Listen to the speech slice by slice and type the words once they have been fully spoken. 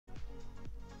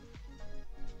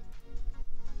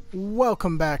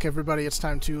Welcome back, everybody. It's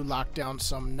time to lock down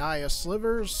some Naya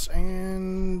Slivers,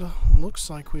 and looks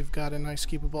like we've got a nice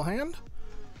keepable hand.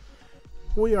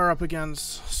 We are up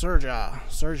against Sergey.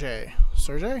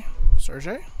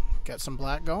 Get some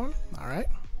black going. All right.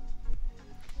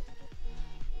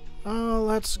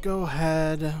 Let's go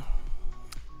ahead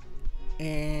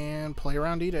and play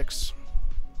around edicts.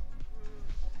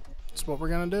 That's what we're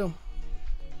gonna do.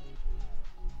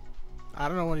 I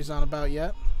don't know what he's on about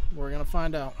yet. We're gonna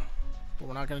find out, but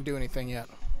we're not gonna do anything yet.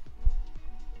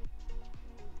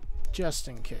 Just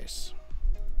in case.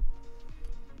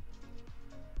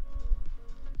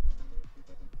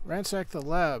 Ransack the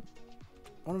lab.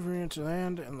 One of you into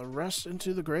land and the rest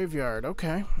into the graveyard.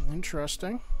 Okay,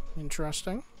 interesting.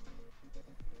 Interesting.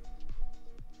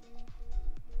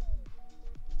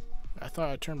 I thought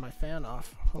I turned my fan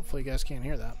off. Hopefully you guys can't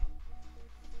hear that.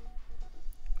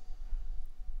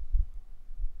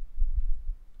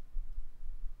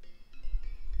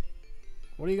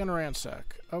 What are you gonna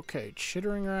ransack? Okay,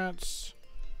 chittering rats.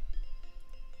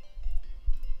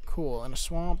 Cool, and a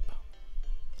swamp.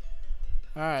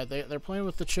 Alright, they're playing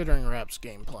with the chittering rats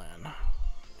game plan.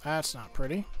 That's not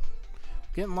pretty.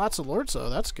 Getting lots of lords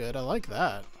though, that's good. I like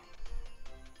that.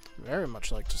 Very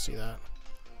much like to see that.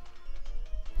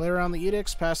 Play around the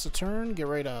edicts, pass the turn, get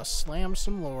ready to slam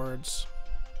some lords.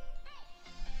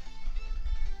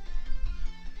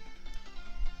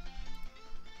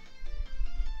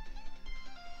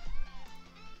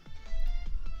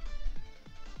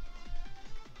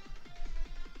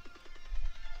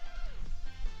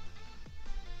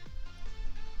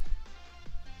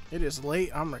 It is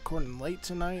late. I'm recording late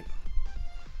tonight.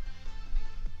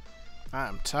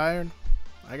 I'm tired.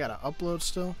 I gotta upload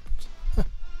still.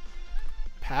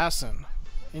 Passing.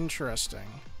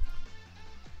 Interesting.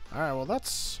 Alright, well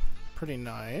that's pretty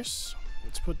nice.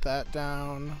 Let's put that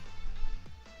down.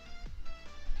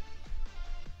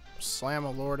 Slam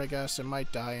a lord, I guess. It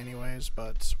might die anyways,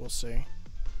 but we'll see.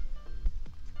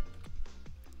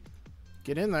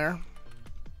 Get in there.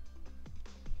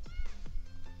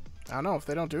 I don't know, if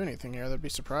they don't do anything here, that'd be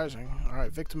surprising.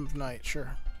 Alright, Victim of Night,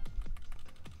 sure.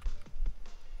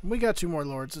 We got two more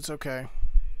lords, it's okay.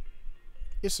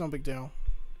 It's no big deal.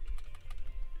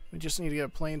 We just need to get a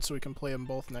plane so we can play them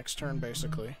both next turn,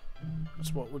 basically.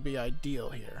 That's what would be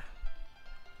ideal here.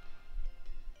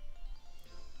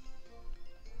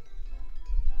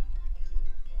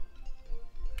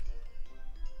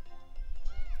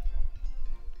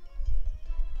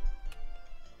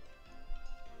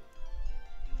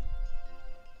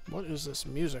 What is this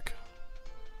music?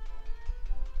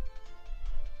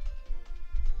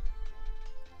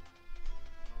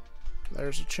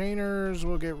 There's the chainers.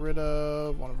 We'll get rid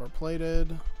of one of our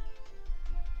plated.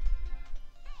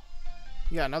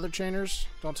 Yeah, another chainers.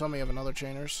 Don't tell me you have another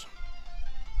chainers.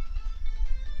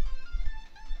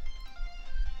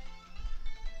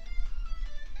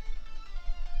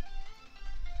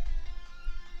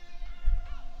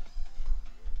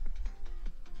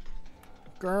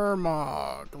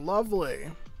 Gurmog.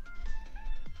 Lovely.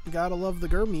 Gotta love the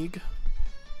Gurmig.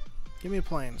 Give me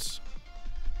planes.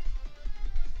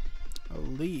 A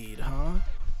lead, huh?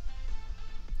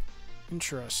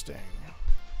 Interesting.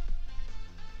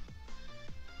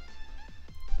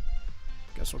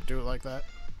 Guess we'll do it like that.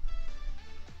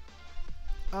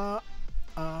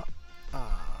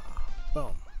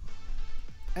 Boom.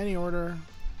 Any order.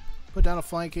 Put down a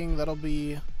flanking. That'll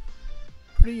be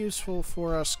pretty useful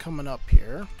for us coming up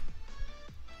here.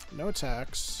 No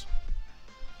attacks.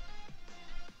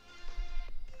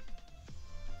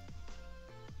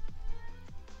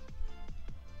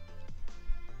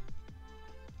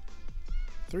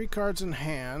 Three cards in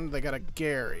hand. They got a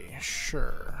Gary.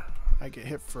 Sure. I get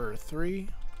hit for 3.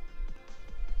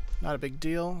 Not a big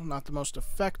deal. Not the most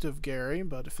effective Gary,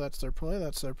 but if that's their play,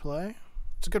 that's their play.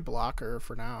 It's a good blocker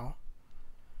for now.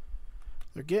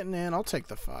 They're getting in. I'll take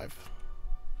the 5.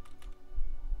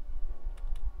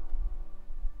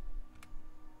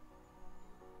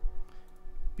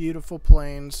 Beautiful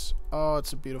plains. Oh,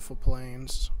 it's a beautiful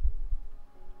plains.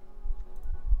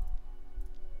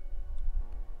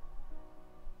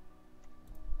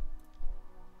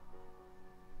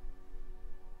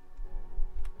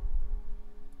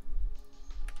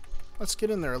 Let's get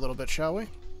in there a little bit, shall we?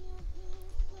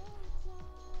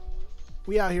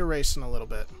 We out here racing a little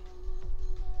bit.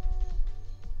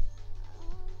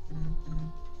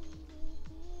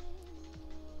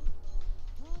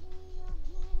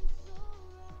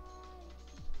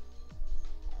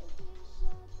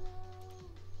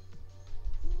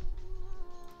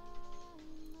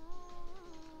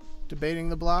 Debating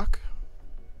the block.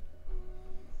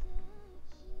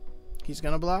 He's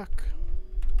gonna block.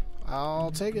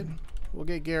 I'll take it. We'll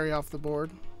get Gary off the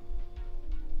board.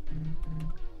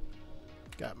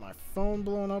 Got my phone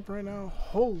blown up right now.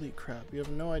 Holy crap. You have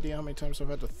no idea how many times I've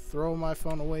had to throw my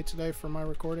phone away today for my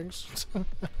recordings.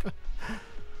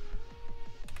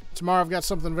 Tomorrow I've got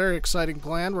something very exciting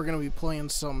planned. We're going to be playing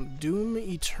some Doom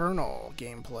Eternal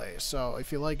gameplay. So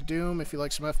if you like Doom, if you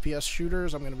like some FPS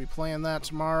shooters, I'm going to be playing that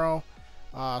tomorrow.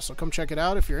 So come check it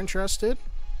out if you're interested.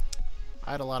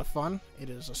 I had a lot of fun. It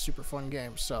is a super fun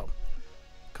game. So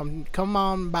come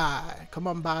on by. Come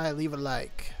on by, leave a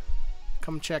like.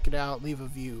 Come check it out, leave a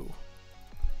view.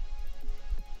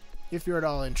 If you're at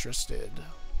all interested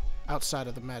outside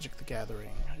of the Magic the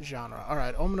Gathering genre.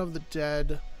 Alright, Omen of the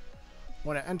Dead.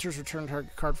 When it enters, return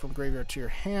target card from graveyard to your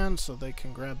hand so they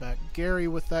can grab back Gary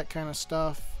with that kind of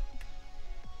stuff.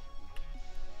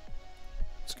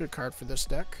 It's a good card for this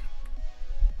deck.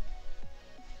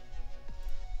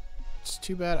 It's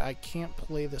too bad I can't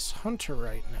play this Hunter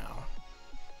right now.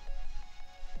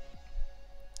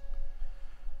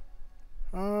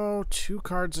 Oh, 2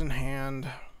 cards in hand,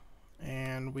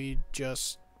 and we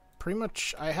just pretty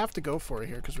much, I have to go for it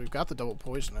here because we've got the double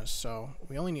poisonous, so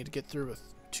we only need to get through with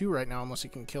 2 right now unless he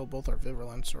can kill both our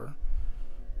virulence or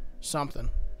something.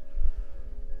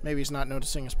 Maybe he's not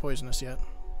noticing his poisonous yet.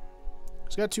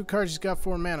 He's got 2 cards, he's got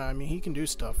 4 mana. I mean, he can do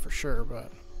stuff for sure,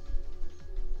 but...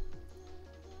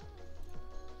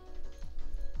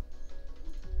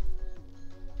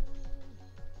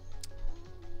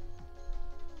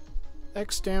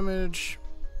 X damage,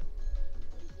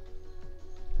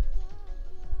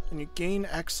 and you gain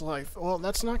X life. Well,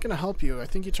 that's not going to help you. I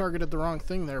think you targeted the wrong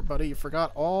thing there, buddy. You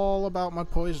forgot all about my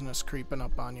poisonous creeping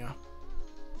up on you.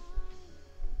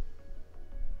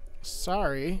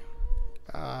 Sorry.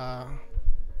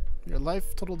 Your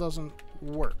life total doesn't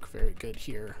work very good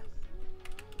here.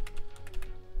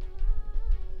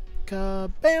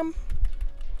 Kabam!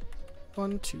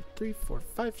 1, 2, 3, 4,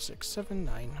 5, 6, 7,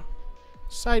 9.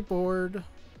 Sideboard.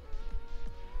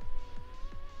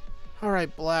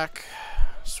 Alright, black.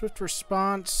 Swift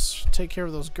response. Take care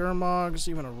of those Gurmogs.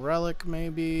 Even a relic,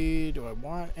 maybe. Do I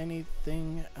want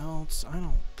anything else? I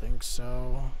don't think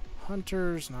so.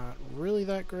 Hunter's not really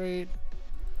that great.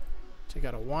 Take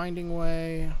out a Winding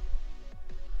Way.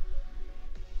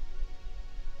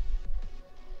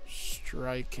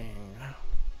 Striking.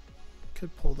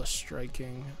 Could pull the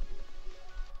Striking.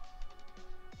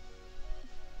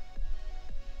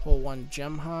 Pull 1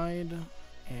 Gemhide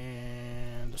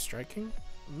and a Striking.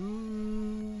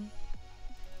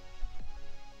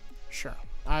 Sure.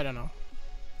 I don't know.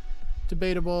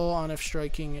 Debatable on if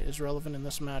Striking is relevant in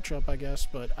this matchup, I guess,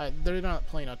 but they're not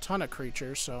playing a ton of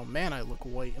creatures, so man, I look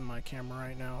white in my camera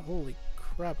right now. Holy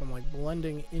crap, I'm like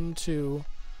blending into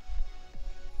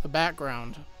the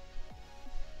background.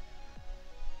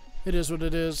 It is what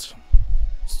it is.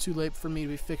 It's too late for me to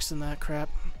be fixing that crap.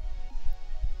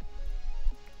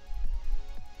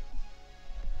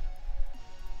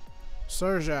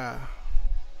 Surja,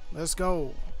 let's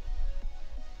go.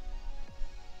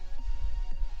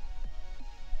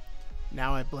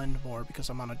 Now I blend more because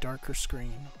I'm on a darker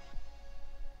screen.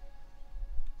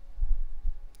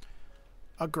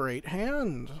 A great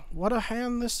hand. What a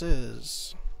hand this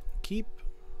is. Keep.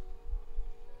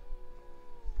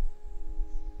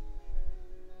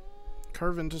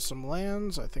 Curve into some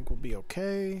lands. I think we'll be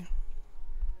okay.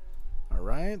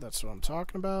 Alright, that's what I'm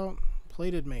talking about.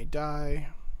 Plated may die.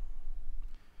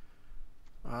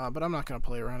 But I'm not going to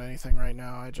play around anything right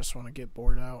now. I just want to get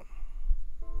bored out.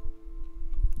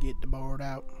 Get the board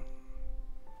out.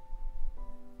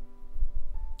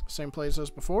 Same plays as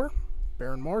before.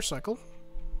 Baron Moorcycle.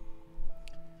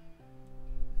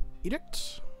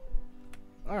 Edict.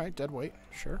 Alright, dead weight.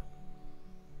 Sure.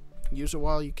 Use it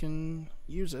while you can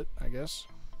use it, I guess.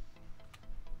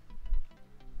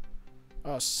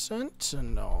 A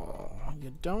Sentinel.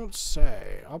 You don't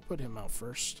say. I'll put him out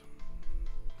first.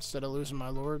 Instead of losing my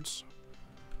lords.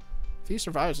 If he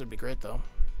survives, it'd be great, though.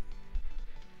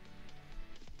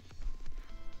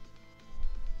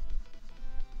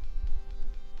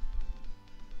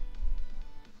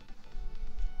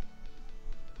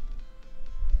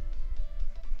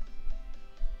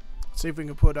 See if we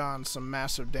can put on some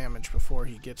massive damage before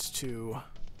he gets to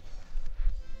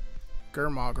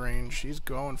Gurmog range. He's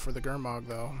going for the Gurmog,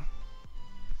 though.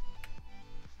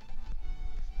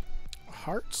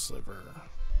 Heart Sliver.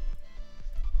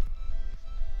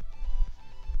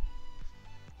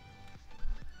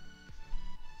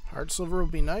 Heart Sliver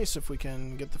would be nice if we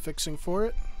can get the fixing for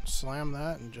it. Slam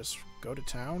that and just go to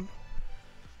town.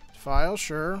 File,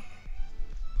 sure.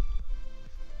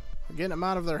 We're getting them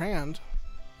out of their hand.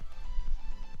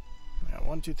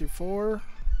 1, 2, 3, 4.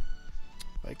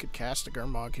 They could cast a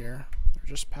Gurmag here. They're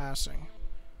just passing.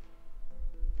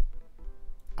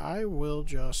 I will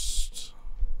just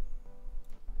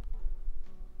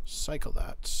cycle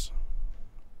that.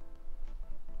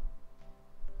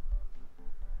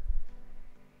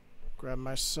 Grab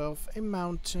myself a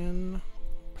mountain.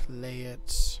 Play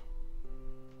it.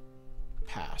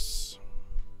 Pass.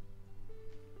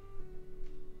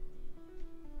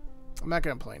 I'm not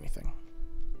going to play anything.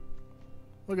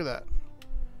 Look at that.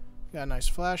 Got a nice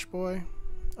flash boy.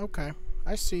 Okay,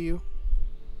 I see you.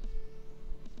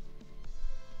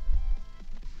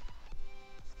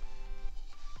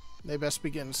 They best be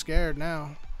getting scared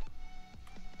now.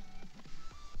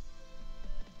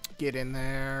 Get in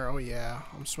there. Oh yeah,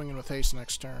 I'm swinging with haste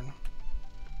next turn.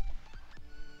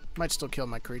 Might still kill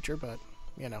my creature, but,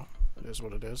 you know, it is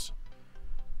what it is.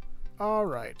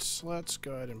 Alright, let's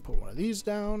go ahead and put one of these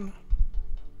down.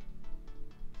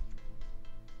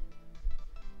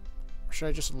 Or should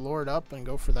I just lord up and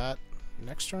go for that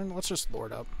next turn? Let's just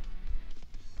lord up.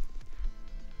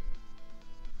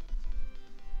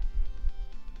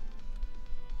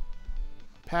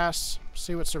 Pass.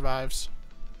 See what survives.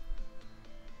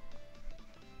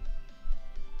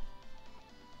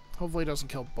 Hopefully he doesn't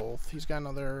kill both. He's got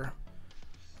another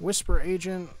Whisper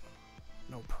Agent.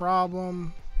 No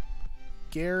problem.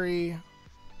 Gary.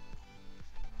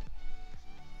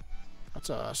 That's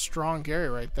a strong Gary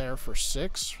right there for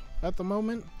 6 at the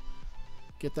moment.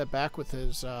 Get that back with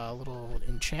his little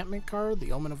enchantment card,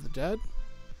 the Omen of the Dead.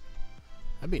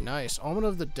 That'd be nice. Omen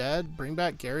of the Dead, bring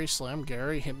back Gary, slam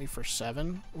Gary, hit me for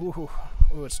 7. Ooh,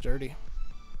 ooh, it's dirty.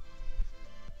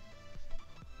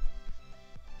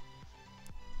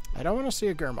 I don't want to see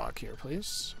a Gurmag here,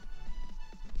 please.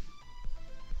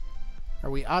 Are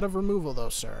we out of removal, though,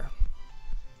 sir?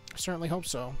 I certainly hope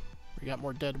so. You got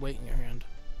more dead weight in your hand.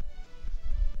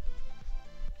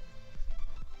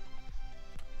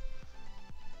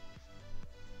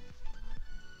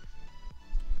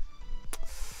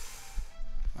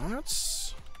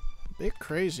 That's a bit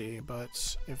crazy,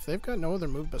 but if they've got no other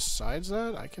move besides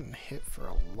that, I can hit for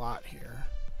a lot here.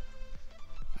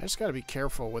 I just gotta be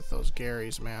careful with those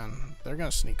Garys, man. They're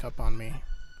gonna sneak up on me.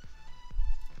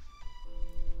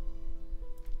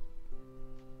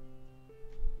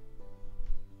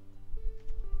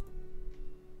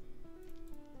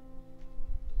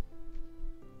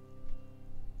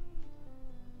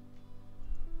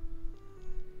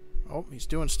 Oh, he's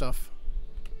doing stuff.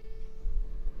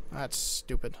 That's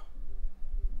stupid.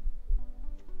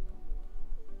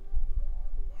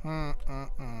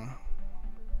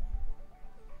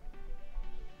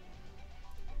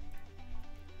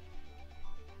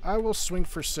 I will swing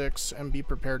for 6 and be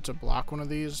prepared to block one of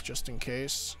these just in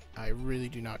case. I really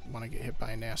do not want to get hit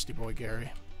by a nasty boy Gary.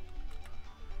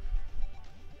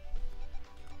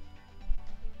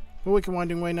 But we can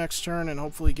Winding Way next turn and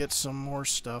hopefully get some more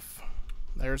stuff.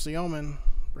 There's the Omen,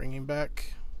 bringing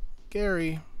back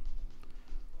Gary.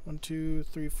 1, 2,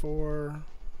 3, 4,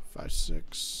 5,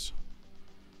 6,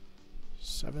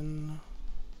 7.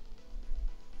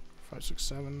 5, 6,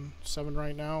 7. 7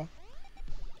 right now.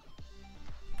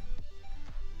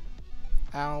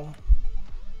 Ow.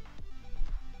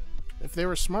 If they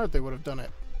were smart, they would have done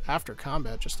it after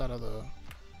combat, just out of the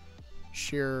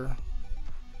sheer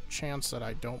chance that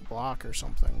I don't block or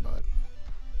something, but...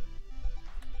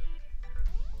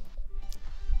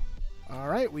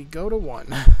 Alright, we go to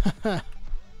 1.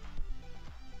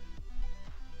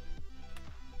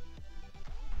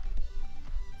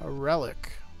 A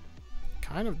relic.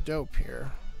 Kind of dope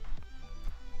here.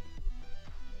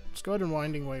 Let's go ahead and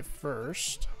Winding Way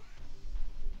first.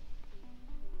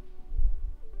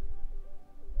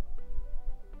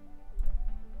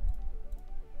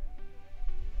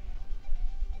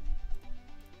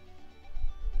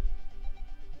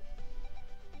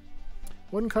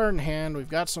 Wooden card in hand, we've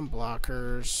got some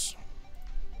blockers.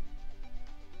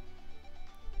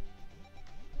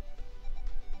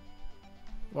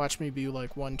 Watch me be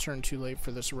like 1 turn too late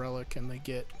for this relic and they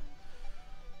get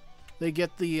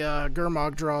the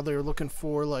Gurmag draw they're looking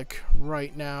for like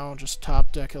right now. Just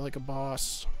top deck it like a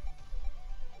boss.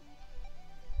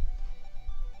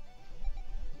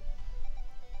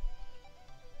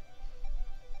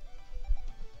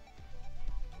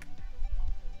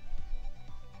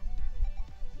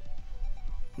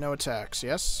 No attacks,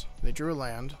 yes. They drew a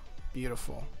land.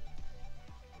 Beautiful.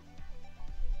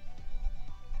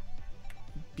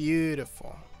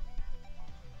 Beautiful.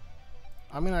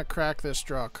 I'm gonna crack this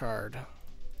draw card.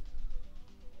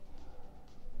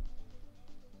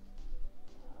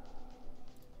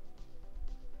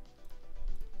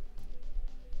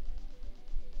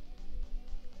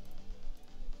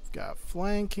 We've got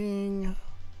flanking.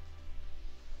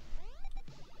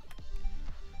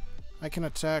 I can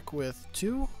attack with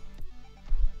 2.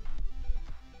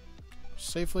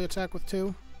 Safely attack with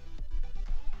 2.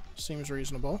 Seems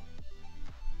reasonable.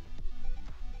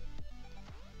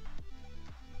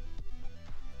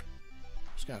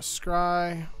 Just gonna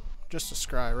scry. Just a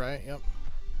scry, right? Yep.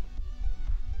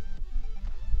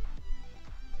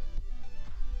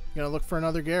 Gonna look for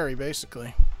another Gary,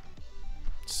 basically.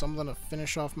 Something to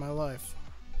finish off my life.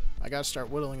 I gotta start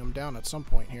whittling him down at some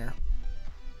point here.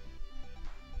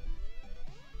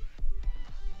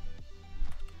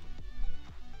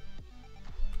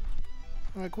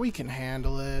 Like, we can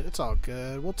handle it. It's all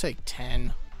good. We'll take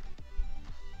 10.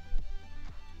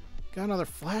 Got another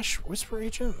Flash Whisper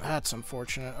Agent? That's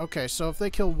unfortunate. Okay, so if they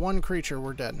kill one creature,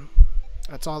 we're dead.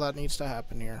 That's all that needs to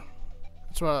happen here.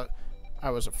 That's what I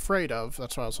was afraid of.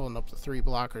 That's why I was holding up the 3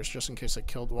 blockers, just in case they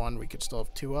killed one, we could still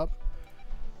have 2 up.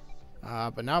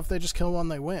 But now if they just kill one,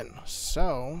 they win.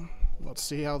 So, let's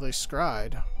see how they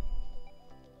scried.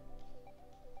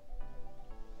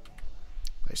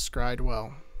 They scried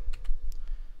well.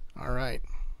 Alright.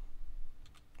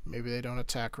 Maybe they don't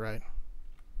attack right.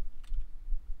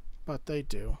 But they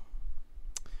do.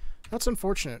 That's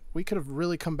unfortunate. We could have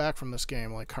really come back from this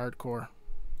game, like hardcore.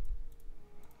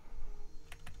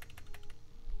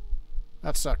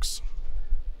 That sucks.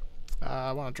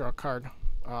 I want to draw a card.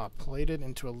 Played it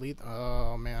into a lead.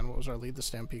 Oh man, what was our Lead the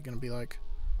Stampede going to be like?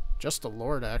 Just a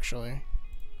Lord, actually.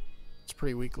 It's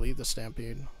pretty weak Lead the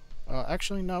Stampede.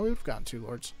 Actually, no, we would have gotten 2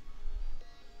 Lords.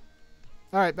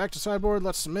 Alright, back to sideboard.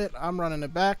 Let's submit. I'm running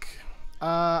it back.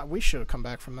 We should have come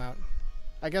back from that.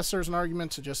 I guess there's an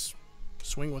argument to just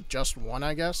swing with just 1,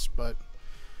 I guess, but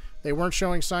they weren't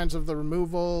showing signs of the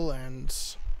removal, and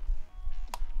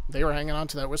they were hanging on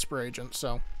to that Whisper Agent,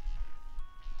 so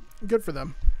good for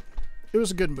them. It was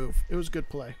a good move. It was a good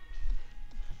play.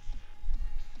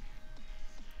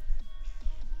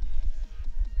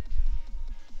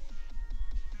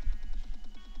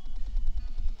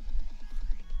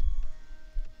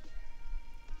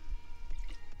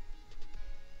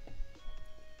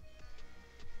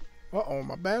 Uh-oh,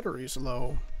 my battery's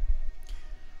low.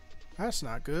 That's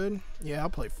not good. Yeah, I'll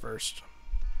play first.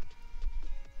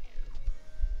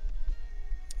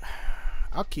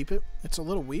 I'll keep it. It's a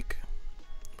little weak,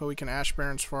 but we can Ash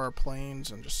Barrens for our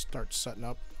planes and just start setting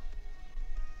up.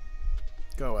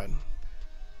 Go ahead.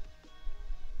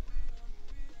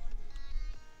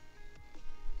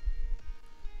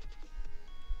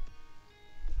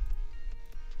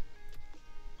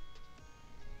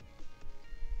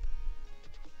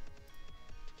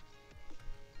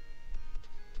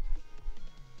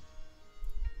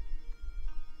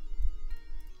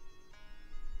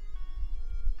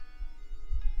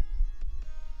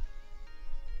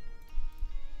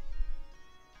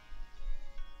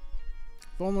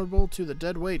 Vulnerable to the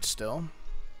dead weight still.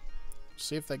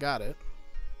 See if they got it.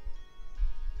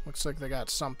 Looks like they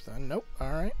got something. Nope.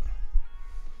 Alright.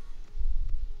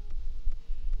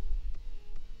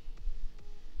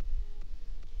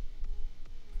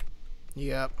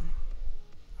 Yep.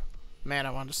 Man, I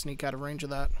wanted to sneak out of range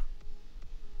of that.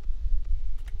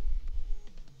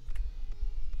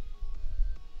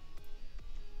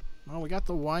 Well, we got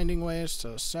the Winding Ways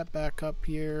to set back up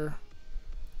here.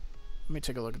 Let me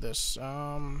take a look at this.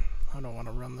 I don't want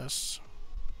to run this.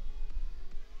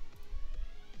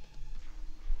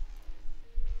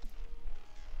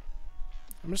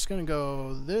 I'm just going to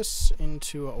go this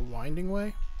into a Winding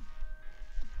Way.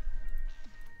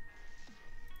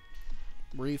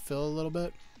 Refill a little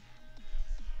bit.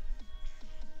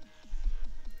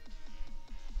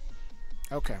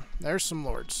 Okay, there's some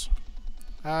Lords.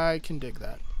 I can dig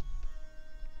that.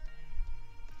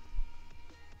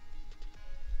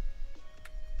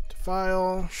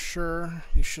 File, sure.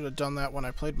 You should have done that when I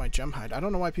played my Gemhide. I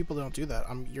don't know why people don't do that.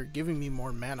 You're giving me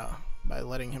more mana by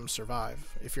letting him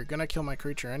survive. If you're gonna kill my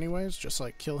creature anyways, just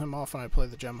like kill him off when I play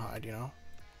the Gemhide, you know?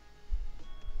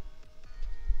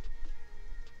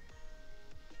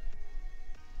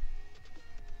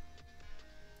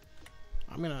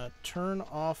 I'm gonna turn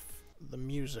off the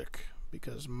music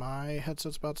because my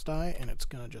headset's about to die and it's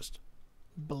gonna just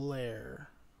blare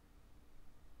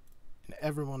in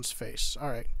everyone's face.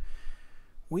 Alright.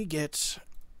 We get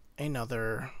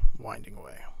another Winding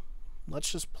Way.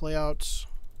 Let's just play out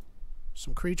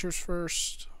some creatures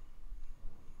first.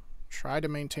 Try to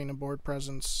maintain a board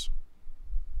presence.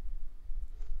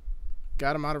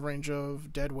 Got them out of range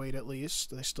of dead weight at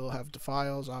least. They still have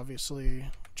Defiles, obviously.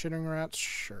 Chittering Rats,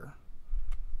 sure.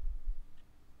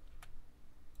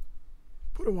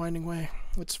 Put a Winding Way.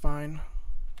 It's fine.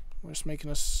 We're just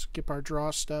making us skip our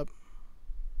draw step.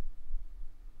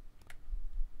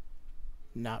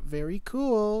 Not very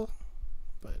cool,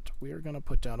 but we are going to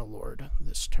put down a lord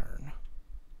this turn.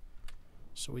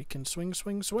 So we can swing,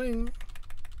 swing, swing.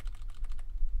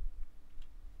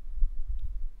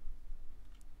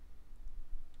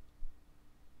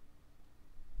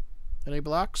 Any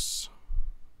blocks?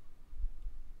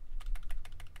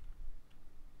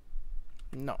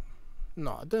 No.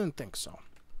 No, I didn't think so.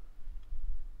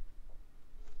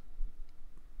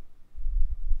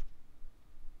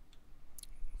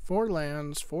 Four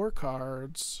lands, 4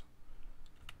 cards.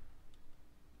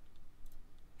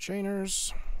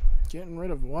 Chainers. Getting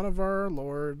rid of one of our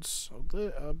lords.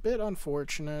 A bit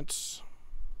unfortunate.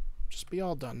 Just be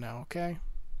all done now, okay?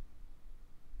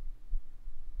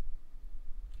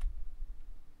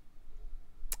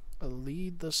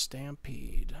 Lead the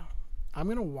Stampede. I'm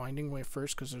going to Winding Way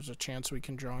first because there's a chance we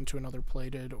can draw into another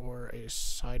Plated or a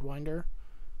Sidewinder.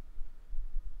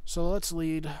 So let's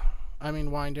lead. I mean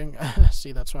Winding.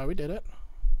 See, that's why we did it.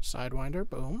 Sidewinder,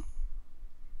 boom.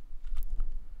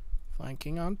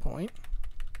 Flanking on point.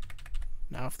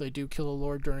 Now if they do kill a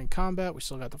lord during combat, we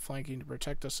still got the flanking to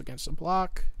protect us against a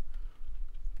block.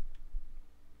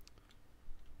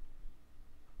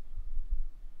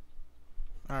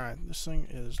 Alright, this thing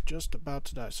is just about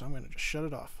to die, so I'm going to just shut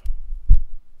it off.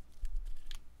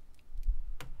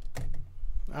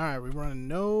 Alright, we're running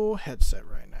no headset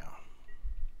right now.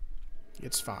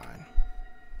 It's fine.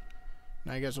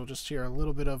 Now you guys will just hear a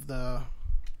little bit of the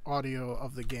audio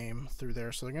of the game through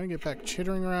there. So they're going to get back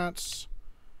Chittering Rats.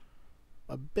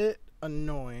 A bit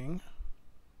annoying.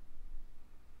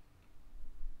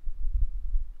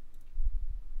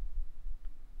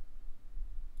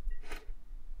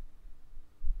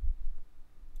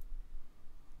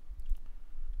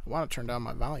 I want to turn down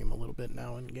my volume a little bit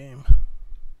now in game.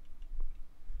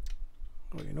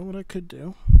 Oh, you know what I could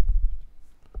do?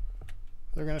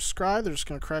 They're going to scry. They're just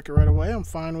going to crack it right away. I'm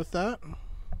fine with that.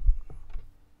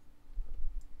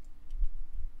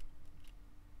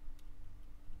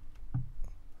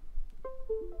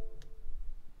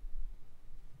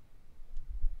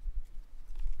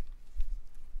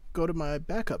 Go to my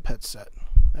backup headset.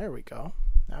 There we go.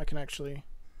 Now I can actually...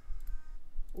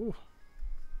 Ooh.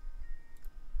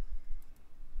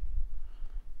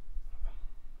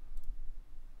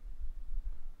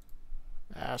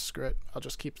 Ah, screw it. I'll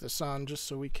just keep this on just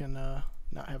so we can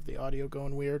not have the audio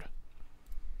going weird.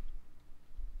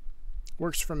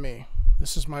 Works for me.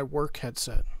 This is my work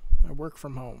headset. I work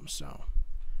from home, so...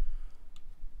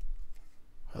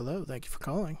 Hello, thank you for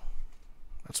calling.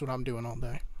 That's what I'm doing all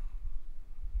day.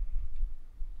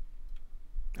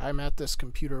 I'm at this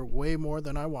computer way more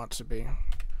than I want to be.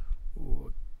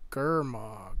 Ooh,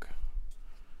 Gurmog.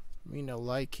 Me no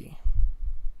likey.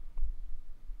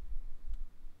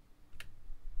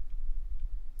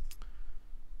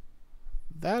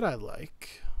 That I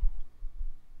like.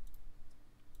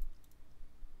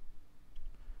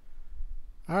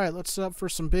 Alright, let's set up for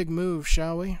some big moves,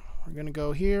 shall we? We're going to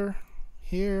go here,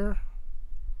 here,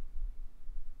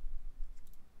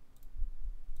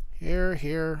 here,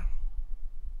 here.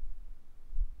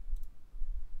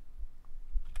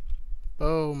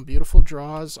 Boom, beautiful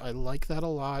draws. I like that a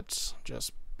lot.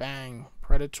 Just bang.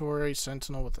 Predatory,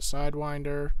 Sentinel with the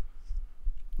Sidewinder.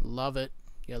 Love it.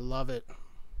 You love it.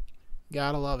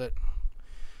 Gotta love it.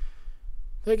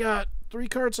 They got 3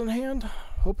 cards in hand.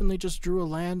 Hoping they just drew a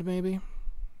land, maybe.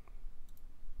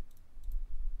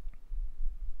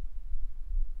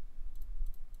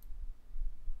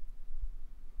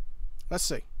 Let's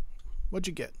see. What'd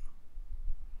you get?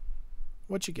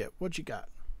 What'd you get? What'd you got?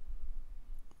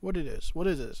 What it is? What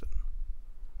is it?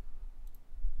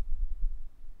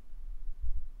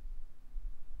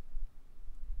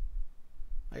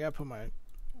 I gotta put my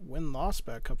win-loss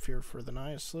back up here for the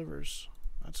Naya Slivers.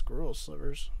 That's Gruel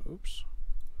Slivers. Oops.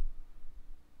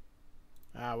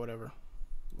 Ah, whatever.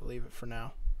 We'll leave it for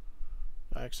now.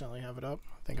 Did I accidentally have it up?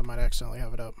 I think I might accidentally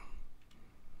have it up.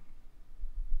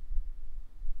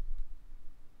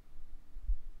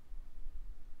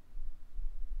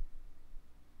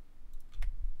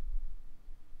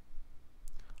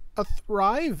 A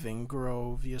thriving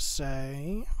grove, you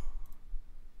say?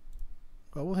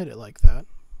 Well, we'll hit it like that.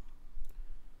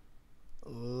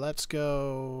 Let's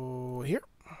go here.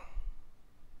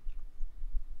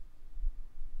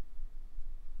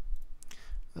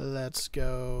 Let's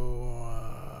go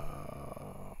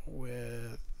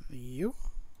with you.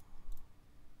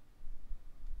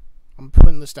 I'm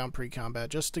putting this down pre-combat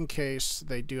just in case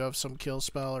they do have some kill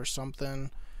spell or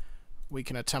something. We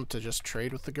can attempt to just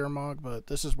trade with the Gurmog, but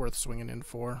this is worth swinging in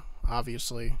for.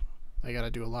 Obviously, they got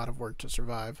to do a lot of work to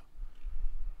survive.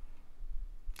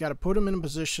 Got to put them in a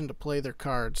position to play their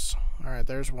cards. Alright,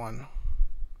 there's one.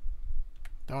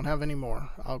 Don't have any more.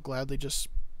 I'll gladly just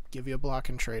give you a block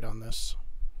and trade on this.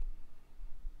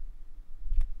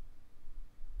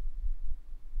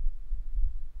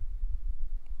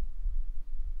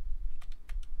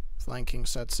 Flanking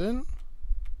sets in.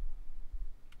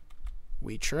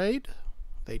 We trade.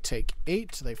 They take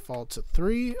 8. They fall to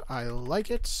 3. I like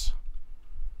it.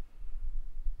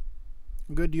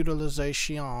 Good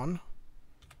utilization.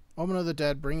 Omen of the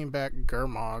Dead bringing back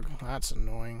Gurmag. That's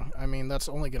annoying. I mean, that's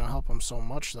only going to help him so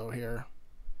much, though, here.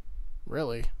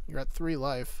 Really? You're at 3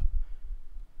 life.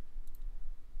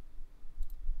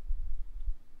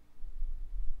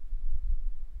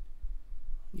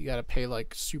 You got to pay,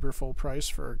 like, super full price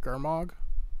for Gurmag.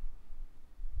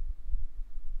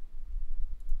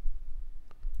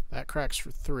 That cracks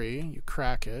for 3. You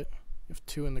crack it. You have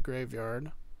 2 in the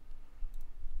graveyard.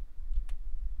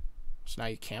 So now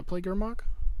you can't play Gurmag?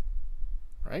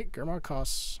 Right? Gurmag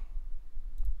costs...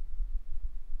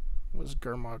 What does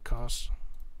Gurmag cost?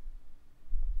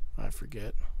 I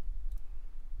forget.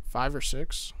 5 or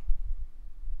 6?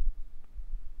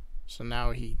 So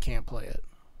now he can't play it.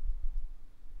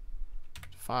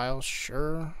 File,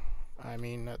 sure. I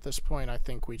mean, at this point, I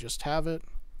think we just have it.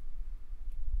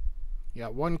 You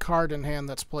got 1 card in hand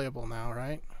that's playable now,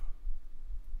 right?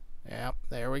 Yep,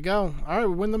 there we go. Alright,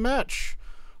 we win the match.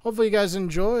 Hopefully you guys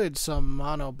enjoyed some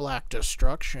mono black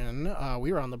destruction.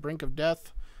 We were on the brink of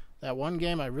death. That one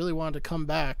game I really wanted to come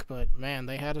back, but man,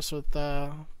 they had us with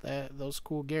those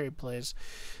cool Gary plays.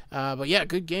 But yeah,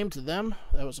 good game to them.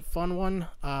 That was a fun one.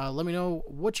 Let me know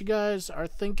what you guys are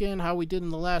thinking, how we did in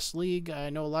the last league. I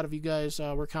know a lot of you guys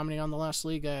were commenting on the last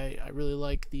league. I really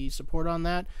like the support on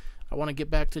that. I want to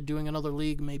get back to doing another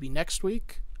league maybe next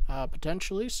week,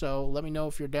 potentially. So let me know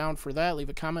if you're down for that. Leave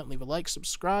a comment, leave a like,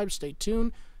 subscribe, stay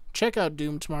tuned. Check out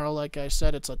Doom tomorrow. Like I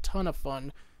said, it's a ton of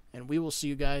fun. And we will see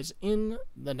you guys in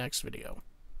the next video.